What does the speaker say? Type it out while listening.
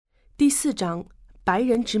第四章白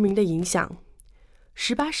人殖民的影响。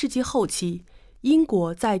18世纪后期，英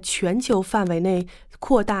国在全球范围内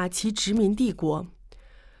扩大其殖民帝国，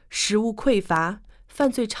食物匮乏，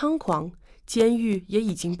犯罪猖狂，监狱也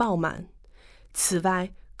已经爆满。此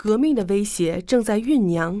外，革命的威胁正在酝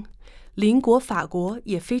酿，邻国法国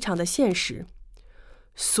也非常的现实。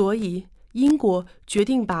所以，英国决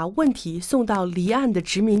定把问题送到离岸的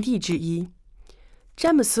殖民地之一。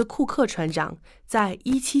詹姆斯·库克船长在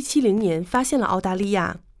1770年发现了澳大利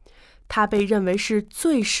亚，它被认为是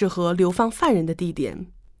最适合流放犯人的地点。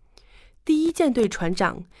第一舰队船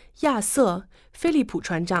长亚瑟·菲利普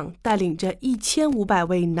船长带领着1500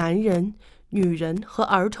位男人、女人和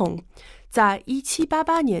儿童，在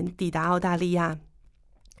1788年抵达澳大利亚，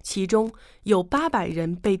其中有800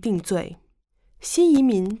人被定罪。新移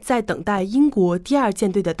民在等待英国第二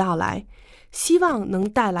舰队的到来，希望能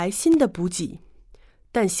带来新的补给。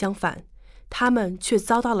但相反，他们却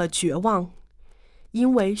遭到了绝望，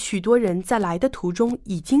因为许多人在来的途中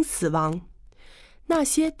已经死亡。那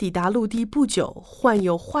些抵达陆地不久患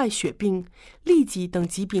有坏血病、痢疾等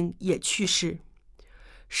疾病也去世。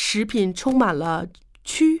食品充满了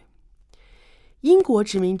蛆，英国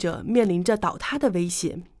殖民者面临着倒塌的威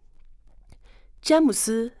胁。詹姆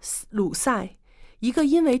斯·鲁塞，一个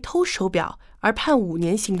因为偷手表而判5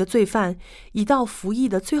年刑的罪犯，已到服役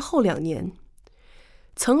的最后2年。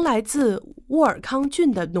曾来自沃尔康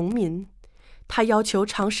郡的农民，他要求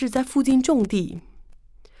尝试在附近种地。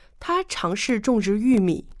他尝试种植玉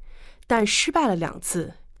米，但失败了2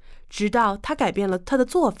次，直到他改变了他的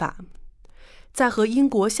做法，在和英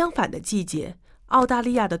国相反的季节，澳大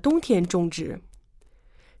利亚的冬天种植。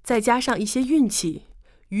再加上一些运气，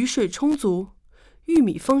雨水充足，玉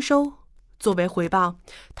米丰收。作为回报，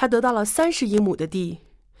他得到了30英亩的地，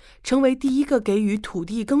成为第一个给予土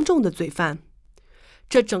地耕种的罪犯。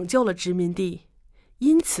这拯救了殖民地，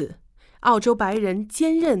因此澳洲白人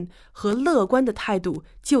坚韧和乐观的态度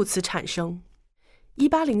就此产生。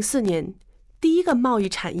1804年，第一个贸易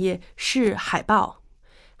产业是海豹。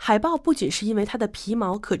海豹不仅是因为它的皮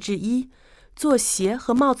毛可制衣、做鞋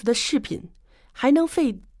和帽子的饰品，还能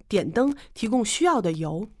为点灯提供需要的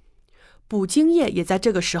油。捕鲸业也在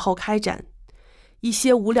这个时候开展。一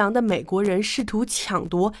些无良的美国人试图抢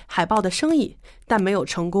夺海豹的生意，但没有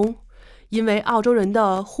成功。因为澳洲人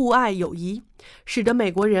的互爱友谊，使得美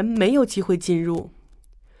国人没有机会进入。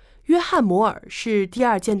约翰·摩尔是第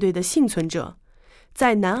二舰队的幸存者，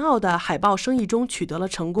在南澳的海豹生意中取得了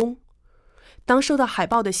成功。当受到海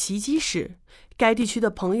豹的袭击时，该地区的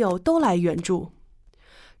朋友都来援助。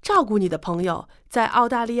照顾你的朋友，在澳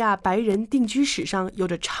大利亚白人定居史上有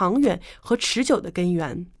着长远和持久的根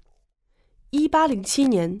源。1807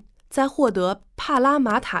年，在获得帕拉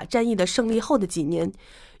马塔战役的胜利后的几年，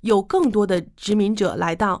有更多的殖民者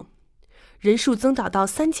来到，人数增长到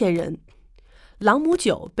3000人。朗姆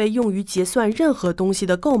酒被用于结算任何东西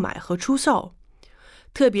的购买和出售，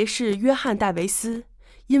特别是约翰·戴维斯，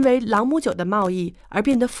因为朗姆酒的贸易而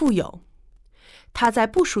变得富有。他在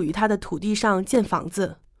不属于他的土地上建房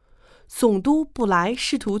子，总督布莱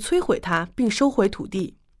试图摧毁它并收回土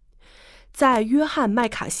地。在约翰·麦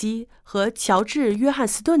卡锡和乔治·约翰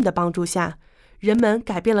斯顿的帮助下，人们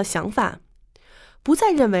改变了想法，不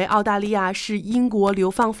再认为澳大利亚是英国流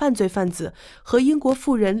放犯罪分子和英国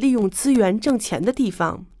富人利用资源挣钱的地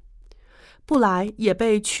方。布莱也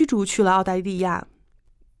被驱逐去了澳大利亚。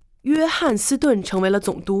约翰斯顿成为了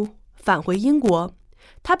总督，返回英国。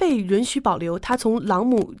他被允许保留他从朗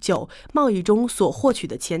姆酒贸易中所获取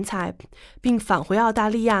的钱财，并返回澳大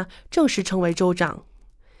利亚正式成为州长。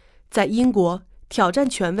在英国，挑战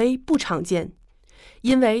权威不常见，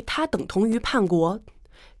因为它等同于叛国。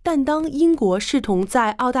但当英国视同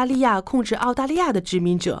在澳大利亚控制澳大利亚的殖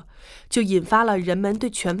民者，就引发了人们对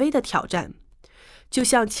权威的挑战，就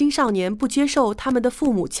像青少年不接受他们的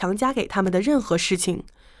父母强加给他们的任何事情。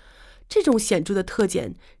这种显著的特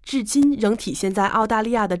点至今仍体现在澳大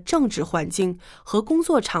利亚的政治环境和工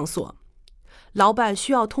作场所。老板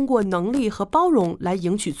需要通过能力和包容来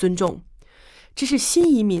赢取尊重，这是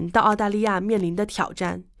新移民到澳大利亚面临的挑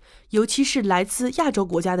战，尤其是来自亚洲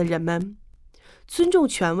国家的人们。尊重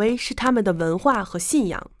权威是他们的文化和信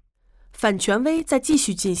仰。反权威在继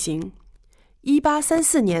续进行。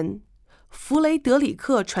1834年，弗雷德里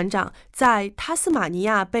克船长在塔斯马尼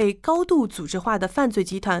亚被高度组织化的犯罪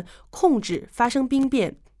集团控制，发生兵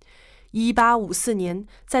变。1854年，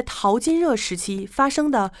在淘金热时期发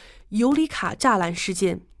生的尤里卡栅栏事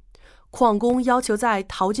件，矿工要求在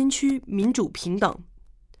淘金区民主平等，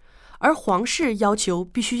而皇室要求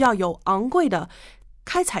必须要有昂贵的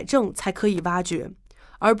开采证才可以挖掘，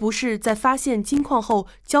而不是在发现金矿后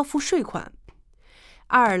交付税款。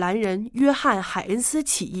爱尔兰人约翰·海恩斯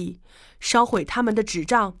起义，烧毁他们的执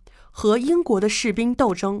照，和英国的士兵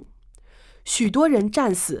斗争。许多人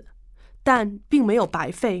战死，但并没有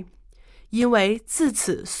白费，因为自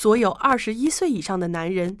此所有21岁以上的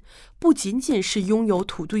男人不仅仅是拥有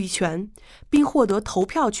土地权，并获得投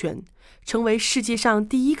票权，成为世界上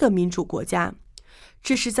第一个民主国家。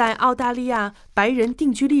这是在澳大利亚白人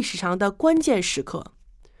定居历史上的关键时刻。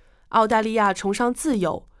澳大利亚崇尚自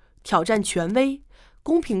由，挑战权威，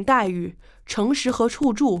公平待遇，诚实和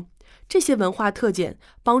互助，这些文化特点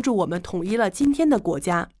帮助我们统一了今天的国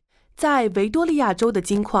家。在维多利亚州的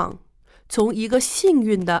金矿，从一个幸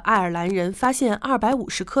运的爱尔兰人发现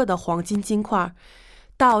250克的黄金金块，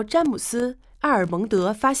到詹姆斯·埃尔蒙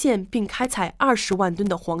德发现并开采20万吨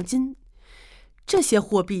的黄金，这些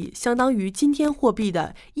货币相当于今天货币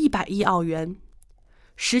的100亿澳元。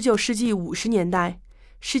19世纪50年代，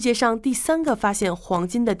世界上第3个发现黄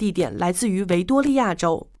金的地点来自于维多利亚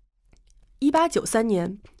州。1893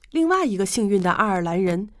年，另外一个幸运的爱尔兰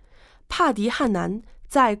人帕迪汉南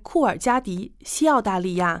在库尔加迪，西澳大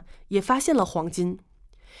利亚也发现了黄金。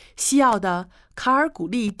西澳的卡尔古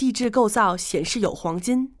利地质构造显示有黄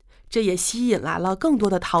金，这也吸引来了更多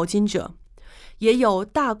的淘金者。也有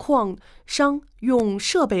大矿商用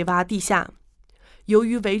设备挖地下。由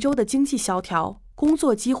于维州的经济萧条，工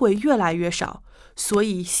作机会越来越少，所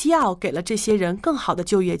以西澳给了这些人更好的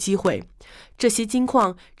就业机会。这些金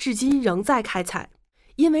矿至今仍在开采。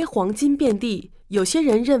因为黄金遍地，有些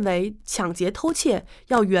人认为抢劫偷窃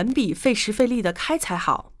要远比费时费力的开采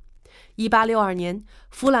好。1862年，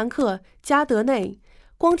弗兰克·加德内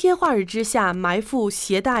光天化日之下埋伏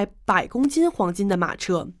携带100公斤黄金的马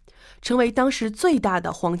车，成为当时最大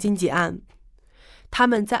的黄金劫案。他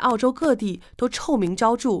们在澳洲各地都臭名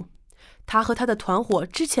昭著。他和他的团伙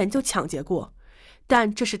之前就抢劫过，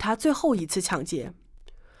但这是他最后一次抢劫。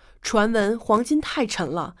传闻黄金太沉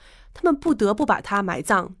了，他们不得不把它埋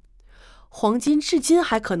葬。黄金至今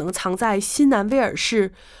还可能藏在新南威尔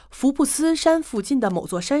士福布斯山附近的某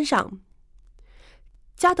座山上。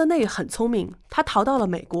加德内很聪明，他逃到了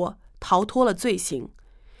美国，逃脱了罪行。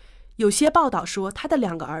有些报道说，他的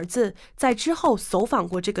2个儿子在之后走访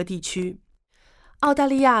过这个地区。澳大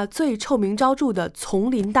利亚最臭名昭著的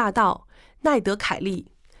丛林大盗奈德·凯利，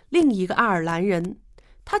另一个爱尔兰人，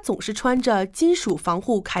他总是穿着金属防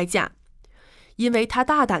护铠甲。因为他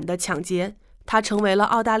大胆的抢劫，他成为了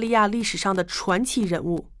澳大利亚历史上的传奇人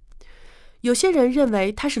物。有些人认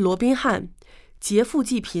为他是罗宾汉，劫富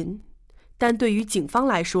济贫，但对于警方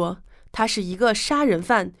来说，他是一个杀人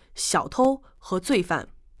犯、小偷和罪犯。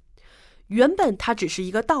原本他只是一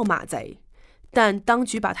个盗马贼，但当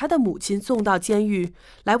局把他的母亲送到监狱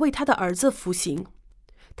来为他的儿子服刑，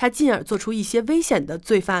他进而做出一些危险的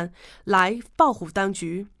罪犯来报复当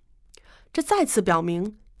局。这再次表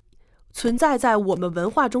明存在在我们文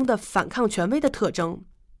化中的反抗权威的特征。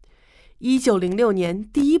1906年，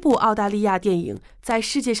第一部澳大利亚电影在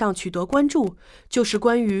世界上取得关注，就是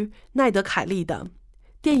关于奈德·凯利的。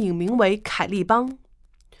电影名为《凯利帮》。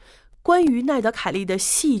关于奈德·凯利的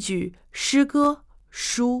戏剧、诗歌、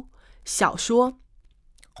书、小说、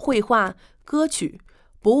绘画、歌曲、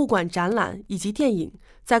博物馆展览以及电影，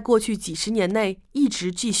在过去几十年内一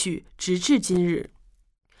直继续，直至今日。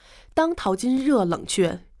当淘金热冷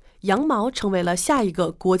却，羊毛成为了下一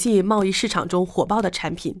个国际贸易市场中火爆的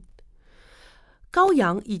产品。羔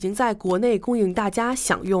羊已经在国内供应大家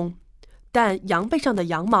享用，但羊背上的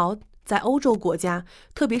羊毛在欧洲国家，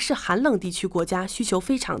特别是寒冷地区国家需求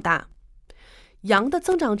非常大。羊的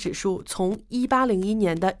增长指数从1801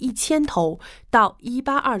年的1000头到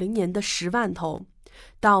1820年的10万头，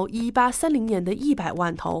到1830年的100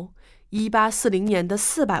万头，1840年的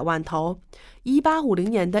400万头，1850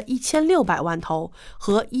年的1600万头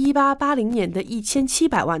和1880年的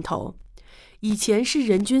1700万头。以前是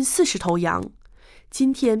人均40头羊，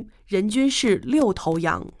今天人均是6头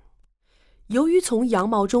羊。由于从羊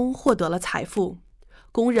毛中获得了财富，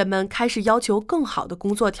工人们开始要求更好的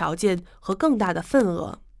工作条件和更大的份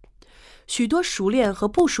额。许多熟练和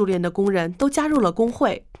不熟练的工人都加入了工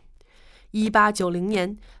会。1890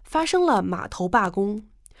年发生了码头罢工，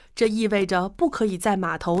这意味着不可以在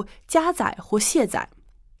码头加载或卸载。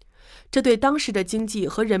这对当时的经济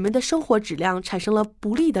和人们的生活质量产生了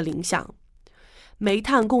不利的影响。煤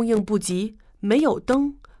炭供应不及，没有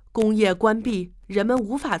灯，工业关闭，人们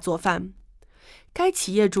无法做饭。该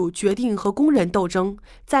企业主决定和工人斗争，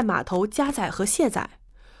在码头加载和卸载。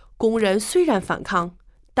工人虽然反抗，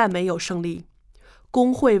但没有胜利，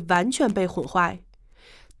工会完全被毁坏。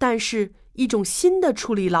但是一种新的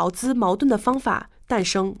处理劳资矛盾的方法诞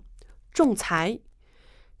生——仲裁。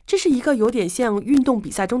这是一个有点像运动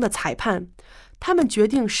比赛中的裁判，他们决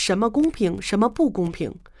定什么公平，什么不公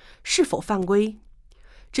平，是否犯规。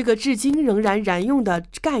这个至今仍然沿用的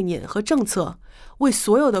概念和政策，为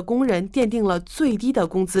所有的工人奠定了最低的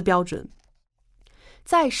工资标准。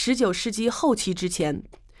在19世纪后期之前，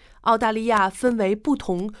澳大利亚分为不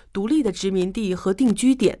同独立的殖民地和定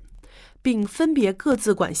居点，并分别各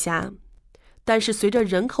自管辖。但是随着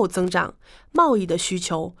人口增长、贸易的需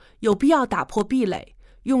求，有必要打破壁垒，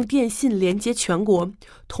用电信连接全国，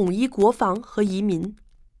统一国防和移民。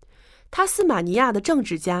塔斯马尼亚的政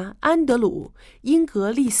治家安德鲁·英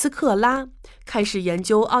格利斯克拉开始研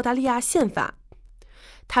究澳大利亚宪法。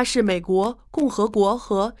他是美国共和国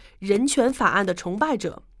和人权法案的崇拜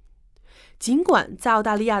者。尽管在澳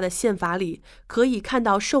大利亚的宪法里可以看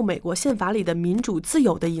到受美国宪法里的民主自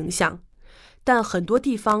由的影响，但很多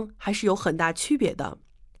地方还是有很大区别的。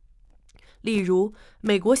例如，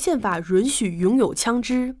美国宪法允许拥有枪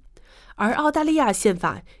支，而澳大利亚宪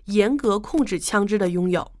法严格控制枪支的拥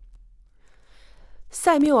有。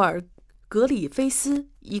塞缪尔·格里菲斯，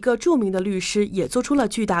一个著名的律师，也做出了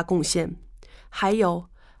巨大贡献。还有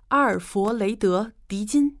阿尔弗雷德·迪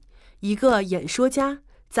金，一个演说家，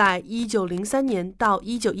在1903年到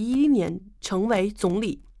1911年成为总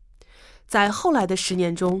理。在后来的10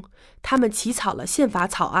年中，他们起草了宪法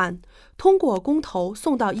草案，通过公投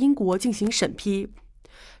送到英国进行审批。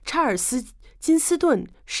查尔斯·金斯顿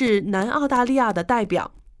是南澳大利亚的代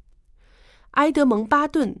表。埃德蒙·巴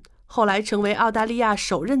顿后来成为澳大利亚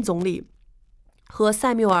首任总理，和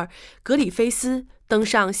塞缪尔·格里菲斯登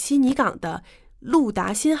上悉尼港的路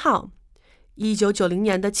达新号。1990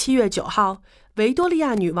年的7月9号，维多利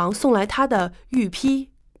亚女王送来她的御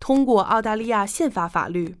批，通过澳大利亚宪法法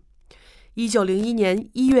律。1901年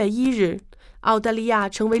1月1日，澳大利亚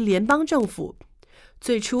成为联邦政府。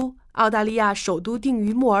最初，澳大利亚首都定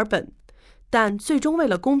于墨尔本，但最终为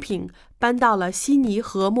了公平，搬到了悉尼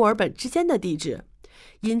和墨尔本之间的地址，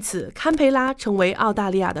因此堪培拉成为澳大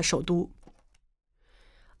利亚的首都。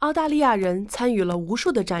澳大利亚人参与了无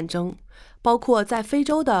数的战争，包括在非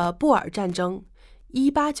洲的布尔战争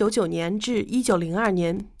 （1899 年至1902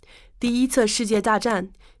年）、第一次世界大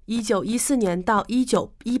战 （1914 年到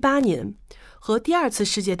1918年）和第二次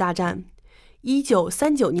世界大战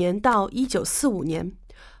 （1939 年到1945年），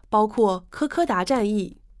包括科科达战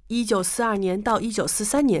役 （1942 年到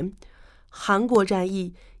1943年）、韩国战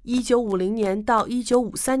役 （1950 年到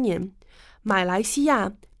1953年）、马来西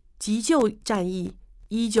亚急救战役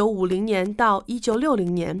1950年到1960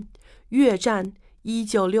年、越战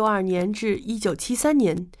1962年至1973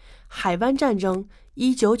年、海湾战争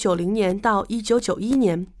1990年到1991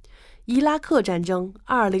年、伊拉克战争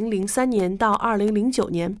2003年到2009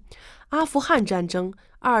年、阿富汗战争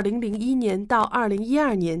2001年到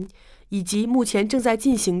2012年，以及目前正在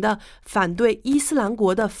进行的反对伊斯兰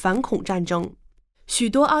国的反恐战争。许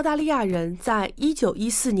多澳大利亚人在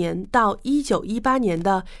1914年到1918年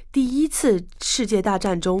的第一次世界大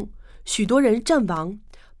战中，许多人阵亡，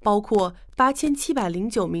包括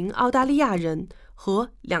8709名澳大利亚人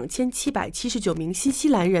和2779名新西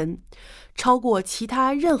兰人，超过其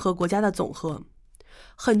他任何国家的总和。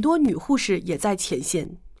很多女护士也在前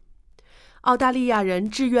线。澳大利亚人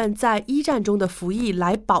志愿在一战中的服役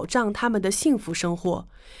来保障他们的幸福生活，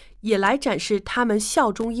也来展示他们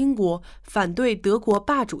效忠英国，反对德国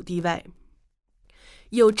霸主地位。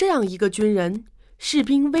有这样一个军人，士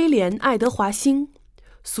兵威廉·爱德华星，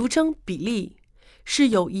俗称比利，是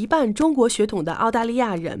有一半中国血统的澳大利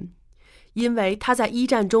亚人，因为他在一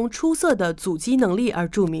战中出色的阻击能力而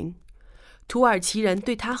著名。土耳其人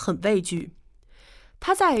对他很畏惧。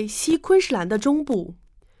他在西昆士兰的中部，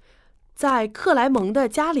在克莱蒙的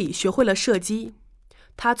家里学会了射击。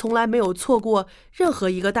他从来没有错过任何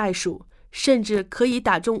一个袋鼠，甚至可以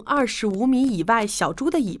打中25米以外小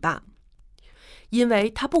猪的尾巴。因为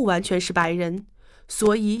他不完全是白人，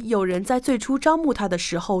所以有人在最初招募他的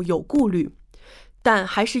时候有顾虑，但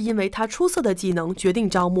还是因为他出色的技能决定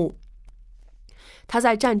招募。他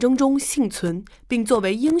在战争中幸存，并作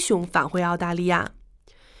为英雄返回澳大利亚，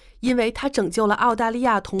因为他拯救了澳大利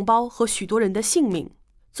亚同胞和许多人的性命。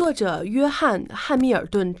作者约翰·汉密尔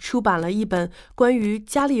顿出版了一本关于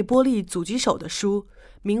加利波利狙击手的书，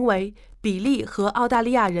名为《比利和澳大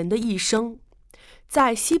利亚人的一生》。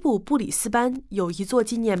在西部布里斯班有一座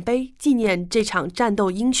纪念碑，纪念这场战斗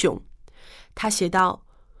英雄。他写道：“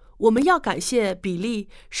我们要感谢比利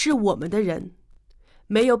是我们的人，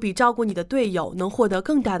没有比照顾你的队友能获得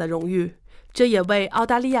更大的荣誉。这也为澳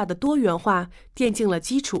大利亚的多元化奠定了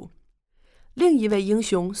基础。”另一位英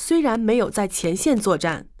雄虽然没有在前线作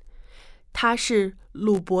战，他是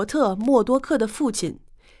鲁伯特·默多克的父亲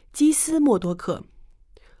基斯默多克。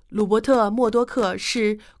鲁伯特·默多克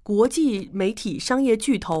是国际媒体商业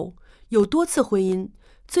巨头，有多次婚姻，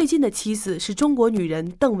最近的妻子是中国女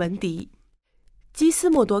人邓文迪。基斯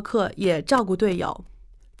默多克也照顾队友，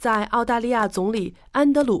在澳大利亚总理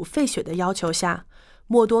安德鲁·费雪的要求下，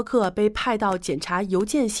默多克被派到检查邮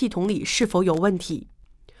件系统里是否有问题。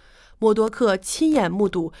默多克亲眼目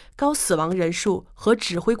睹高死亡人数和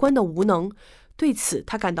指挥官的无能，对此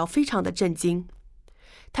他感到非常的震惊。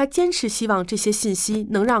他坚持希望这些信息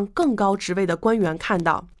能让更高职位的官员看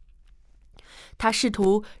到。他试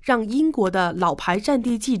图让英国的老牌战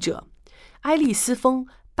地记者埃利斯·风·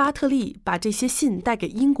巴特利把这些信带给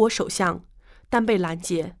英国首相，但被拦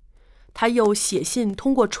截。他又写信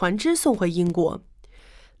通过船只送回英国。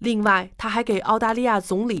另外，他还给澳大利亚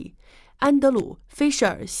总理安德鲁·菲舍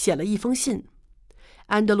尔写了一封信。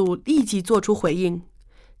安德鲁立即做出回应：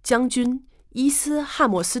将军伊斯汉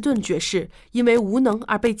默斯顿爵士因为无能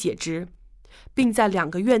而被解职，并在2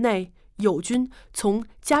个月内友军从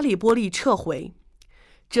加利波利撤回。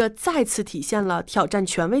这再次体现了挑战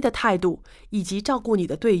权威的态度以及照顾你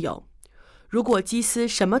的队友。如果基斯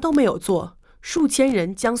什么都没有做，数千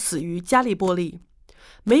人将死于加利波利。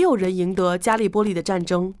没有人赢得加利波利的战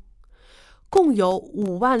争。共有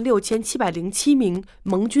56707名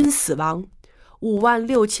盟军死亡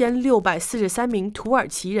，56643名土耳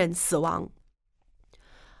其人死亡。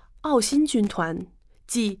澳新军团，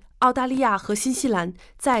即澳大利亚和新西兰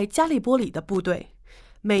在加利波里的部队，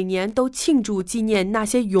每年都庆祝纪念那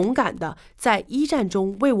些勇敢的在一战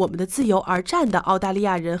中为我们的自由而战的澳大利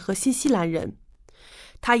亚人和新西兰人。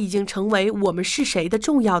它已经成为我们是谁的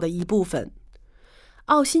重要的一部分。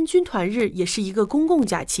澳新军团日也是一个公共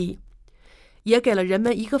假期，也给了人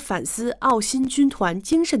们一个反思澳新军团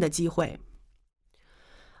精神的机会。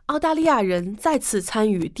澳大利亚人再次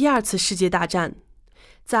参与第2次世界大战，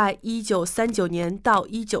在1939年到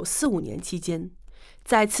1945年期间，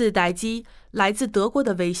再次打击来自德国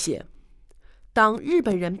的威胁。当日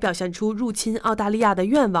本人表现出入侵澳大利亚的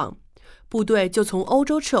愿望，部队就从欧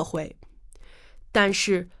洲撤回。但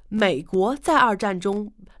是美国在2战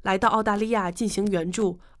中来到澳大利亚进行援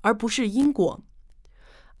助，而不是英国。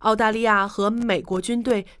澳大利亚和美国军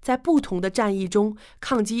队在不同的战役中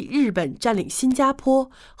抗击日本占领新加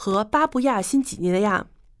坡和巴布亚新几内亚，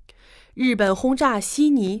日本轰炸悉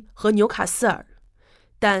尼和纽卡斯尔，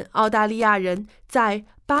但澳大利亚人在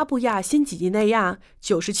巴布亚新几内亚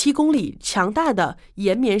97公里强大的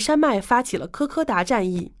延绵山脉发起了科科达战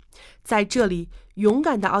役。在这里，勇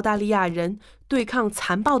敢的澳大利亚人对抗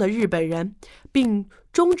残暴的日本人，并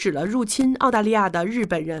终止了入侵澳大利亚的日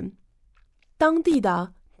本人。当地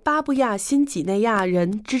的巴布亚新几内亚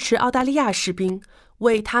人支持澳大利亚士兵，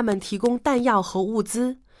为他们提供弹药和物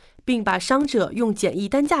资，并把伤者用简易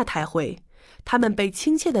担架抬回。他们被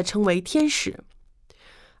亲切地称为天使。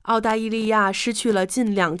澳大利亚失去了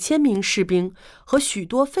近2000名士兵和许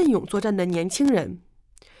多奋勇作战的年轻人。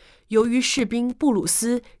由于士兵布鲁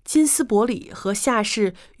斯·金斯伯里和下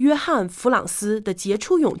士约翰·弗朗斯的杰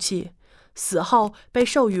出勇气，死后被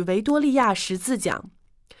授予维多利亚十字奖。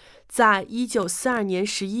在1942年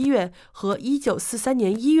11月和1943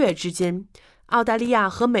年1月之间，澳大利亚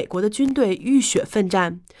和美国的军队浴血奋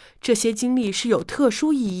战，这些经历是有特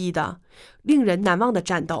殊意义的，令人难忘的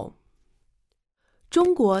战斗。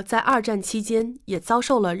中国在2战期间也遭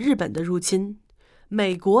受了日本的入侵，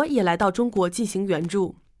美国也来到中国进行援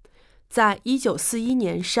助。在1941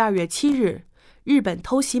年12月7日，日本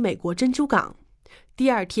偷袭美国珍珠港。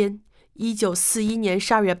第2天，1941年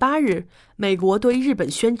12月8日，美国对日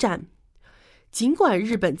本宣战。尽管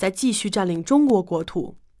日本在继续占领中国国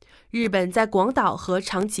土，日本在广岛和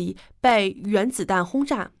长崎被原子弹轰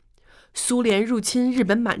炸。苏联入侵日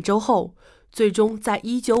本满洲后，最终在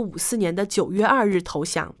1954年的9月2日投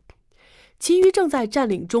降。其余正在占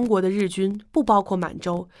领中国的日军，不包括满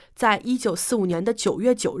洲，在1945年的9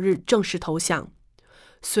月9日正式投降。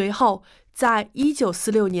随后，在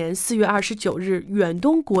1946年4月29日，远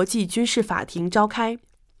东国际军事法庭召开。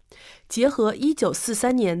结合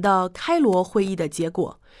1943年的开罗会议的结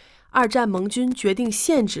果，2战盟军决定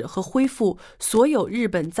限制和恢复所有日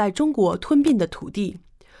本在中国吞并的土地，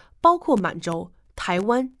包括满洲、台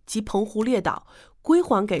湾及澎湖列岛，归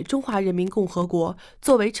还给中华人民共和国，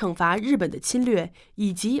作为惩罚日本的侵略，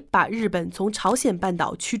以及把日本从朝鲜半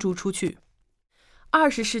岛驱逐出去。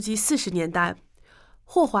20世纪40年代，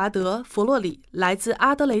霍华德·弗洛里，来自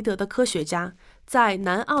阿德雷德的科学家，在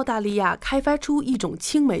南澳大利亚开发出一种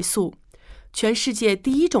青霉素，全世界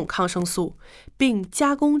第1种抗生素，并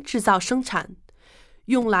加工制造生产，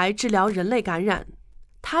用来治疗人类感染。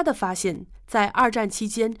他的发现在2战期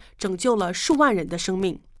间拯救了数万人的生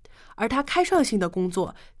命，而他开创性的工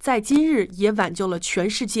作在今日也挽救了全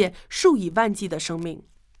世界数以万计的生命。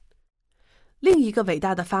另一个伟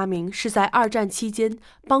大的发明是在二战期间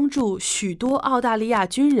帮助许多澳大利亚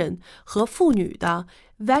军人和妇女的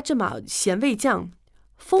Vegemite 咸味酱，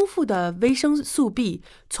丰富的维生素 B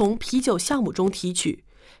从啤酒酵母中提取，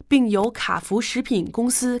并由卡福食品公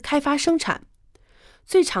司开发生产。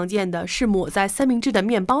最常见的是抹在三明治的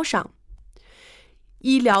面包上。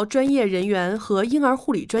医疗专业人员和婴儿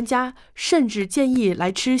护理专家甚至建议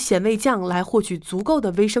来吃咸味酱来获取足够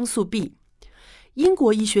的维生素 B。英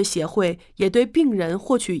国医学协会也对病人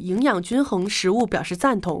获取营养均衡食物表示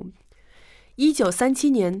赞同。1937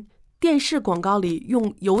年，电视广告里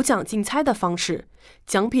用有奖竞猜的方式，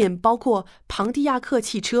奖品包括庞蒂亚克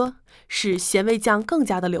汽车，使咸味酱更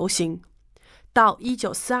加的流行。到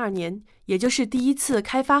1942年，也就是第一次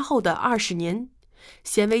开发后的20年，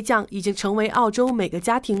咸味酱已经成为澳洲每个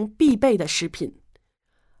家庭必备的食品。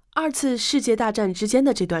二次世界大战之间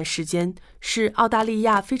的这段时间是澳大利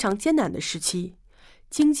亚非常艰难的时期，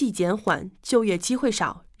经济减缓，就业机会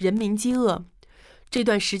少，人民饥饿。这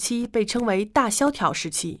段时期被称为大萧条时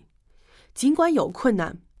期。尽管有困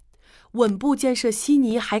难，稳步建设悉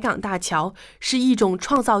尼海港大桥是一种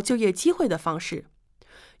创造就业机会的方式。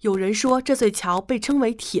有人说这座桥被称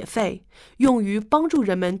为铁肺，用于帮助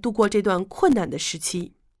人们度过这段困难的时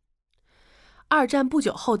期。二战不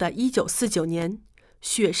久后的1949年，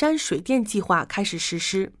雪山水电计划开始实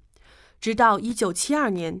施，直到1972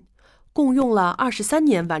年，共用了23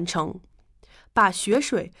年完成，把雪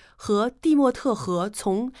水和蒂莫特河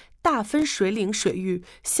从大分水岭水域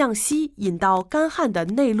向西引到干旱的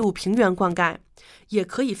内陆平原灌溉，也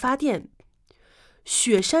可以发电。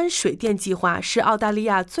雪山水电计划是澳大利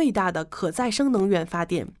亚最大的可再生能源发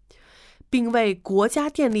电，并为国家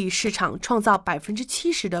电力市场创造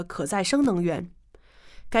 70% 的可再生能源。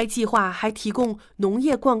该计划还提供农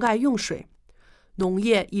业灌溉用水，农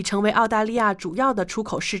业已成为澳大利亚主要的出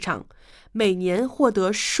口市场，每年获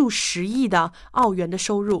得数十亿的澳元的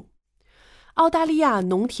收入。澳大利亚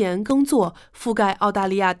农田耕作覆盖澳大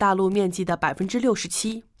利亚大陆面积的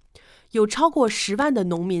 67%， 有超过10万的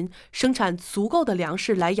农民生产足够的粮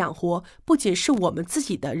食来养活不仅是我们自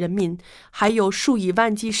己的人民，还有数以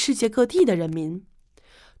万计世界各地的人民。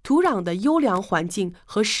土壤的优良环境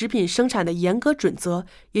和食品生产的严格准则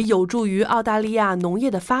也有助于澳大利亚农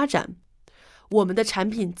业的发展。我们的产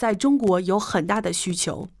品在中国有很大的需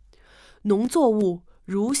求，农作物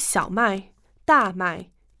如小麦、大麦、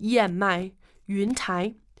燕麦、云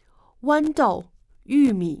台、豌豆、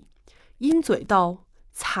玉米、鹰嘴豆、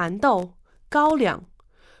蚕豆、高粱、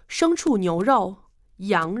牲畜牛肉、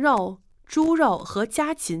羊肉、猪肉和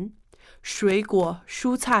家禽、水果、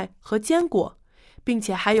蔬菜和坚果，并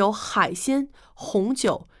且还有海鲜、红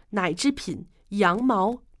酒、奶制品、羊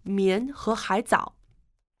毛、棉和海藻。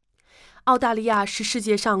澳大利亚是世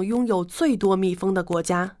界上拥有最多蜜蜂的国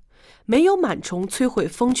家，没有螨虫摧毁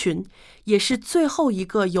蜂群，也是最后一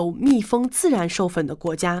个有蜜蜂自然授粉的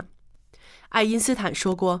国家。爱因斯坦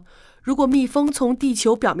说过，如果蜜蜂从地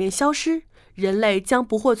球表面消失，人类将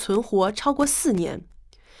不会存活超过4年。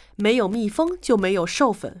没有蜜蜂就没有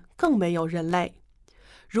授粉，更没有人类。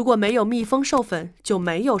如果没有蜜蜂授粉，就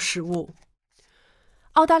没有食物。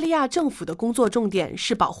澳大利亚政府的工作重点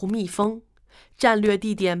是保护蜜蜂，战略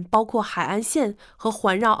地点包括海岸线和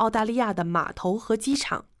环绕澳大利亚的码头和机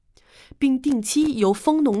场，并定期由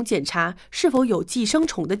蜂农检查是否有寄生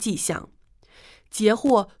虫的迹象。截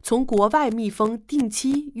获从国外蜜蜂定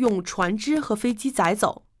期用船只和飞机载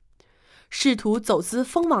走。试图走私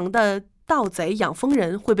蜂王的盗贼养蜂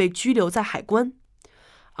人会被拘留在海关。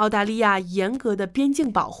澳大利亚严格的边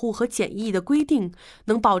境保护和检疫的规定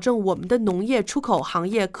能保证我们的农业出口行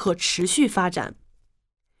业可持续发展。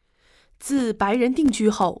自白人定居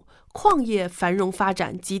后，矿业繁荣发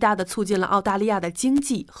展极大地促进了澳大利亚的经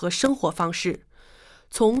济和生活方式。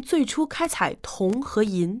从最初开采铜和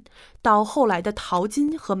银，到后来的淘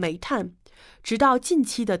金和煤炭，直到近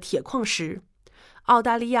期的铁矿石，澳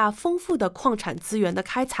大利亚丰富的矿产资源的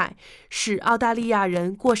开采，使澳大利亚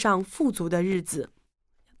人过上富足的日子。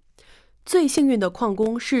最幸运的矿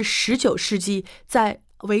工是19世纪在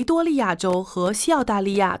维多利亚州和西澳大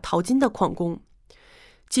利亚淘金的矿工。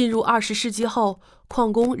进入20世纪后，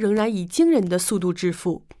矿工仍然以惊人的速度致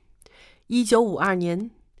富。1952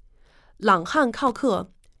年，朗汉考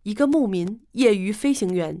克，一个牧民业余飞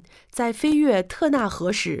行员，在飞越特纳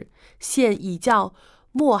河时，现已叫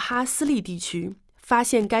莫哈斯利地区，发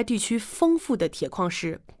现该地区丰富的铁矿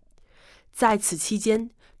石。在此期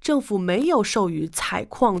间，政府没有授予采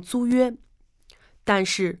矿租约，但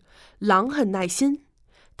是狼很耐心，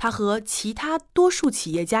他和其他多数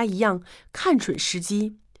企业家一样，看准时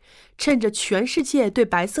机，趁着全世界对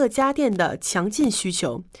白色家电的强劲需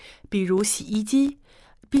求，比如洗衣机、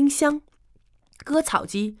冰箱、割草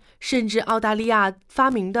机，甚至澳大利亚发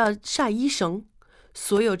明的晒衣绳，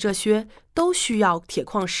所有这些都需要铁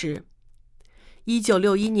矿石。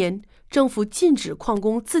1961年，政府禁止矿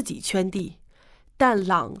工自己圈地，但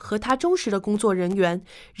朗和他忠实的工作人员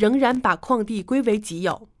仍然把矿地归为己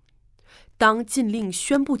有。当禁令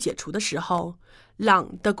宣布解除的时候，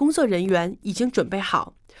朗的工作人员已经准备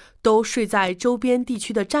好，都睡在周边地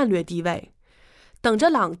区的战略地位，等着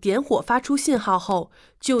朗点火发出信号后，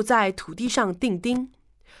就在土地上钉钉。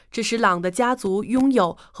这使朗的家族拥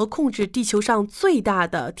有和控制地球上最大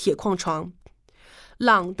的铁矿床。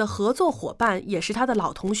朗的合作伙伴也是他的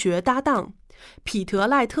老同学搭档彼得·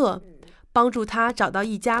赖特，帮助他找到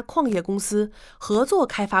一家矿业公司合作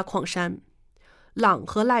开发矿山。朗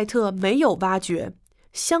和赖特没有挖掘，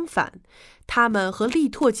相反，他们和力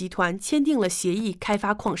拓集团签订了协议开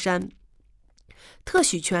发矿山。特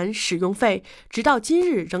许权使用费直到今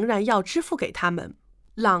日仍然要支付给他们。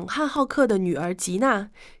朗汉浩克的女儿吉娜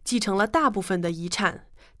继承了大部分的遗产，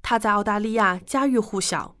她在澳大利亚家喻户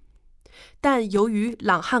晓。但由于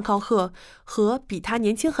朗汉浩克和比他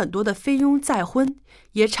年轻很多的菲佣再婚，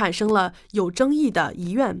也产生了有争议的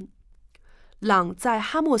遗愿。朗在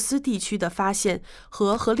哈默斯地区的发现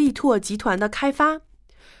和力拓集团的开发，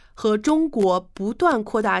和中国不断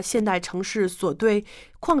扩大现代城市所对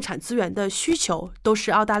矿产资源的需求，都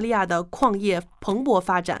使澳大利亚的矿业蓬勃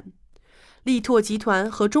发展。力拓集团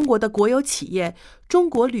和中国的国有企业中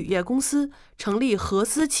国铝业公司成立合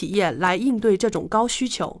资企业来应对这种高需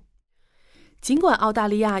求。尽管澳大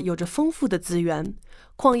利亚有着丰富的资源，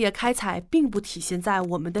矿业开采并不体现在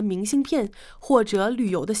我们的明信片或者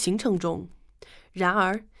旅游的行程中。然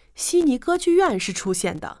而，悉尼歌剧院是出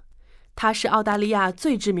现的，它是澳大利亚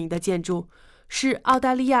最知名的建筑，是澳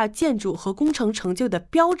大利亚建筑和工程成就的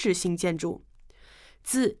标志性建筑。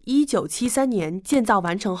自1973年建造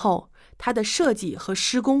完成后，它的设计和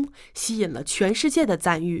施工吸引了全世界的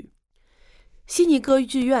赞誉。悉尼歌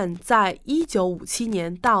剧院在1957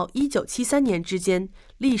年到1973年之间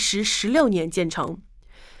历时16年建成，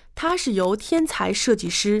它是由天才设计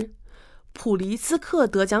师普利兹克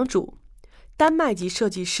得奖主丹麦籍设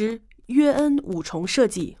计师约恩·伍虫设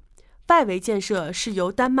计，外围建设是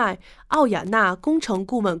由丹麦奥雅纳工程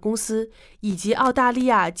顾问公司以及澳大利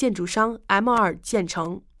亚建筑商 M2 建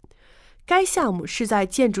成。该项目是在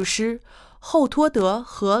建筑师后托德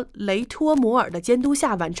和雷托摩尔的监督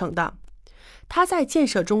下完成的。它在建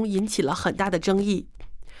设中引起了很大的争议，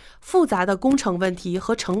复杂的工程问题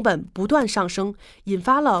和成本不断上升，引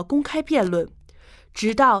发了公开辩论。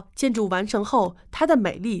直到建筑完成后，它的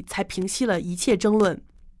美丽才平息了一切争论。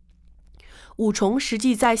伍虫实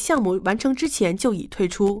际在项目完成之前就已退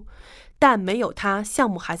出，但没有他，项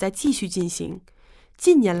目还在继续进行。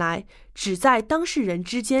近年来，只在当事人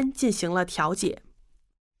之间进行了调解。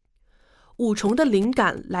伍虫的灵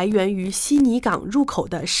感来源于悉尼港入口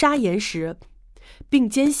的砂岩石，并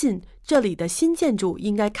坚信这里的新建筑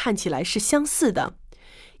应该看起来是相似的，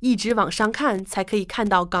一直往上看才可以看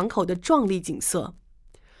到港口的壮丽景色。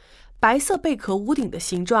白色贝壳屋顶的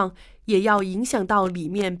形状也要影响到里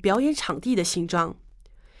面表演场地的形状。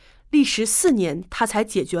历时4年，他才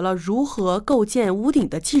解决了如何构建屋顶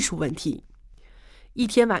的技术问题。一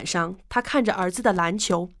天晚上，他看着儿子的篮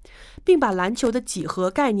球，并把篮球的几何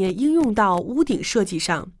概念应用到屋顶设计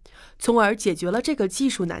上，从而解决了这个技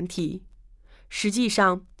术难题。实际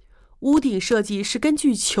上，屋顶设计是根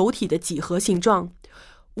据球体的几何形状。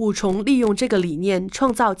伍虫利用这个理念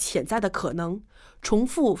创造潜在的可能，重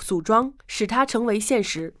复组装，使它成为现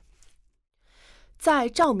实。在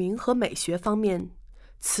照明和美学方面，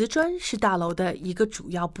瓷砖是大楼的一个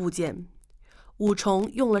主要部件。伍虫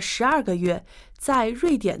用了12个月，在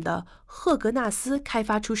瑞典的赫格纳斯开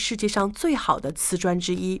发出世界上最好的瓷砖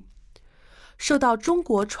之一。受到中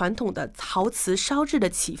国传统的陶瓷烧制的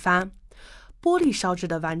启发，玻璃烧制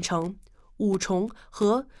的完成，伍虫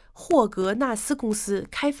和霍格纳斯公司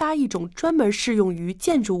开发一种专门适用于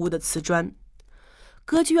建筑物的瓷砖。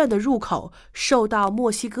歌剧院的入口受到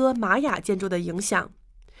墨西哥玛雅建筑的影响，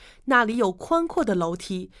那里有宽阔的楼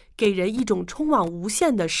梯，给人一种通往无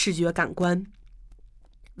限的视觉感官。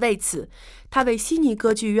为此，他为悉尼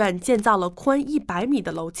歌剧院建造了宽100米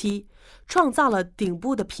的楼梯，创造了顶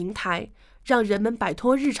部的平台，让人们摆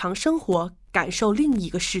脱日常生活，感受另一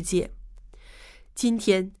个世界。今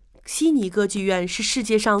天，悉尼歌剧院是世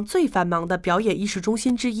界上最繁忙的表演艺术中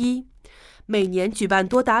心之一，每年举办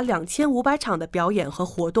多达2500场的表演和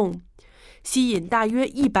活动，吸引大约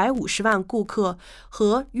150万顾客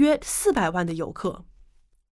和约400万的游客。